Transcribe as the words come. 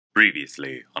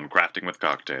Previously on Crafting with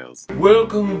Cocktails.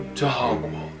 Welcome to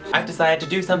Hogwarts. I've decided to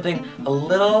do something a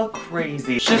little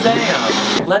crazy.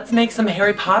 Shazam! Let's make some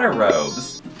Harry Potter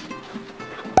robes.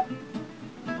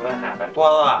 What happened?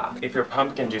 Voila! If your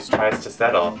pumpkin juice tries to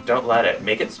settle, don't let it.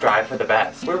 Make it strive for the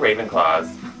best. We're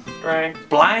Ravenclaws. Right?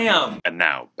 Blam! And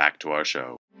now, back to our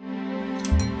show.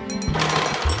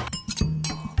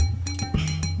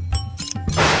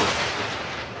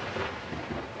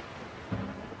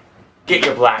 Get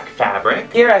your black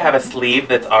fabric. Here I have a sleeve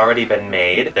that's already been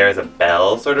made. There's a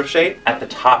bell sort of shape at the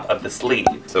top of the sleeve,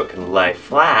 so it can lie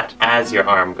flat as your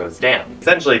arm goes down.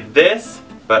 Essentially this,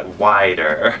 but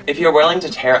wider. If you're willing to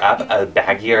tear up a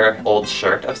baggier old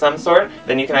shirt of some sort,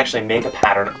 then you can actually make a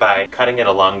pattern by cutting it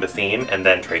along the seam and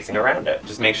then tracing around it.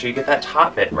 Just make sure you get that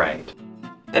top bit right.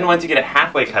 Then once you get it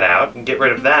halfway cut out, and get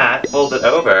rid of that, fold it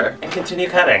over, and continue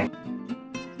cutting.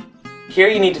 Here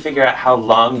you need to figure out how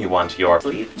long you want your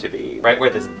sleeve to be. Right where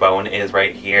this bone is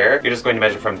right here, you're just going to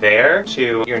measure from there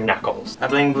to your knuckles.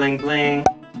 Bling, bling, bling.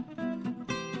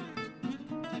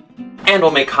 And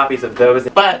we'll make copies of those,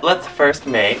 but let's first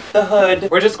make the hood.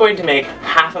 We're just going to make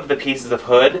half of the pieces of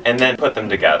hood and then put them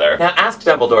together. Now ask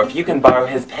Dumbledore if you can borrow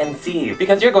his pensieve,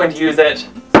 because you're going to use it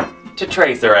to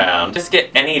trace around. Just get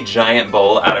any giant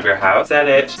bowl out of your house, set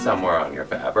it somewhere on your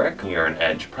fabric, near an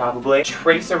edge probably.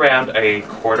 Trace around a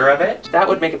quarter of it. That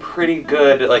would make a pretty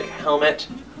good, like, helmet,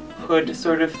 hood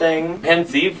sort of thing.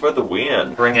 Pensieve for the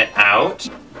win. Bring it out.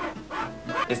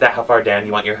 Is that how far down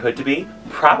you want your hood to be?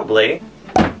 Probably.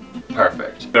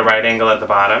 Perfect. The right angle at the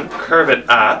bottom. Curve it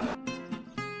up.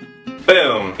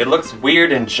 Boom! It looks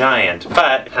weird and giant,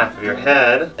 but half of your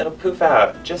head, it'll poof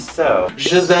out, just so.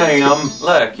 Shazam!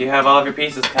 Look, you have all of your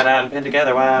pieces cut out and pinned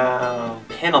together, wow!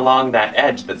 Pin along that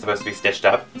edge that's supposed to be stitched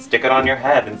up, stick it on your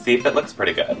head and see if it looks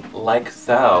pretty good. Like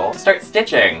so. Start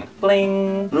stitching!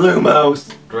 Bling!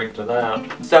 Lumos! Drink to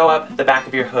that. Sew up the back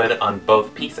of your hood on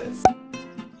both pieces.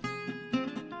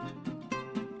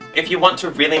 If you want to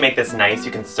really make this nice,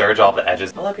 you can serge all the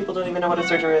edges. A lot of people don't even know what a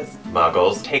serger is.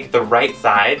 Muggles. Take the right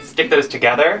side, stick those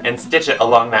together, and stitch it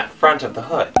along that front of the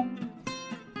hood.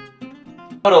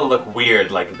 It'll look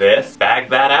weird like this. Bag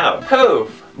that out.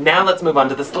 Poof! Now let's move on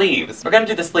to the sleeves. We're gonna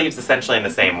do the sleeves essentially in the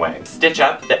same way. Stitch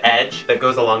up the edge that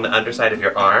goes along the underside of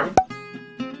your arm.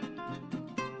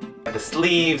 The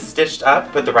sleeves stitched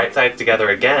up, put the right sides together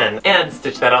again, and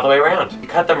stitch that all the way around. If you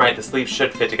cut them right, the sleeves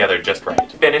should fit together just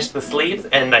right. Finish the sleeves,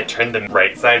 and I turned them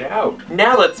right side out.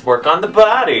 Now let's work on the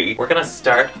body! We're gonna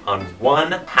start on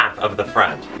one half of the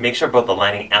front. Make sure both the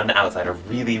lining and the outside are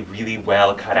really, really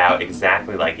well cut out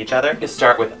exactly like each other. You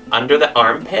start with under the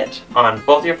armpit on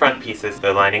both your front pieces,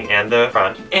 the lining and the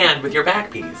front, and with your back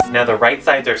piece. Now the right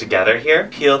sides are together here.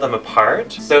 Peel them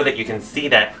apart so that you can see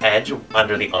that edge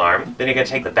under the arm. Then you're gonna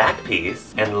take the back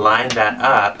piece and line that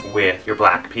up with your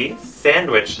black piece,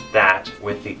 sandwich that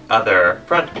with the other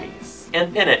front piece,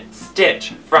 and pin it.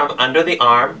 Stitch from under the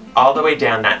arm all the way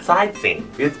down that side seam.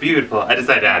 It's beautiful. I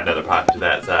decided to add another pocket to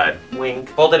that side. Wink.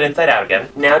 Fold it inside out again.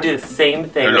 Now do the same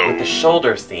thing with the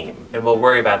shoulder seam, and we'll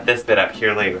worry about this bit up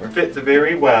here later. Fits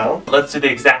very well. Let's do the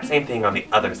exact same thing on the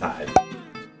other side.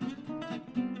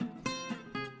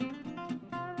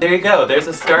 There you go, there's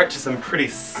a start to some pretty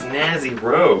snazzy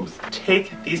robes.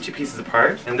 Take these two pieces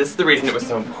apart, and this is the reason it was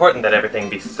so important that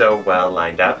everything be so well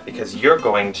lined up, because you're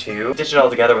going to stitch it all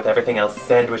together with everything else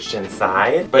sandwiched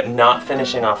inside, but not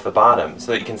finishing off the bottom,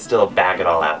 so that you can still bag it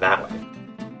all out that way.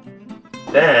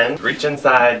 Then, reach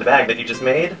inside the bag that you just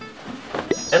made,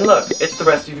 and look, it's the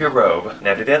rest of your robe.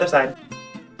 Now do the other side.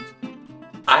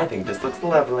 I think this looks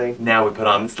lovely. Now we put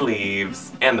on the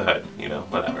sleeves, and the hood, you know,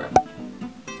 whatever.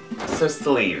 So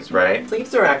sleeves, right?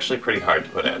 Sleeves are actually pretty hard to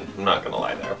put in, I'm not gonna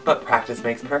lie there. But practice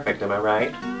makes perfect, am I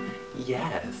right?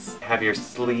 Yes. Have your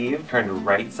sleeve turned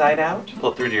right side out,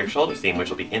 pull it through to your shoulder seam, which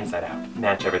will be inside out.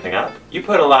 Match everything up. You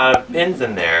put a lot of pins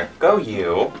in there. Go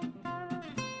you.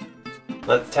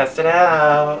 Let's test it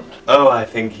out. Oh, I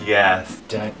think yes.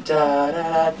 Da da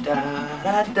da da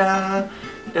da da.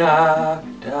 Da,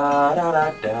 da, da,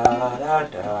 da, da, da,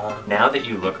 da. Now that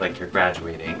you look like you're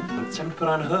graduating, it's time to put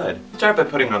on a hood. Start by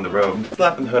putting on the robe,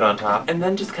 slapping the hood on top, and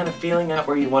then just kind of feeling out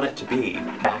where you want it to be.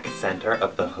 Back center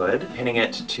of the hood, pinning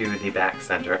it to the back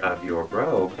center of your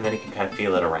robe, and then you can kind of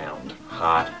feel it around.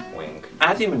 Hot wink.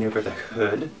 As you maneuver the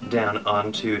hood down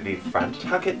onto the front,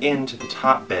 tuck it into the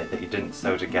top bit that you didn't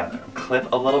sew together. Clip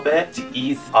a little bit to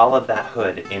ease all of that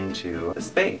hood into the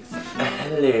space.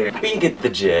 Hello. We get the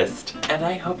gist, and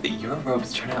I hope that your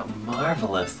robes turn out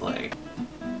marvelously.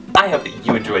 I hope that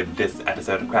you enjoyed this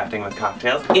episode of Crafting with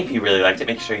Cocktails. If you really liked it,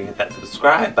 make sure you hit that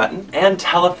subscribe button, and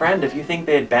tell a friend if you think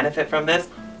they'd benefit from this,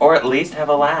 or at least have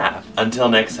a laugh. Until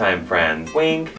next time, friends. Wink.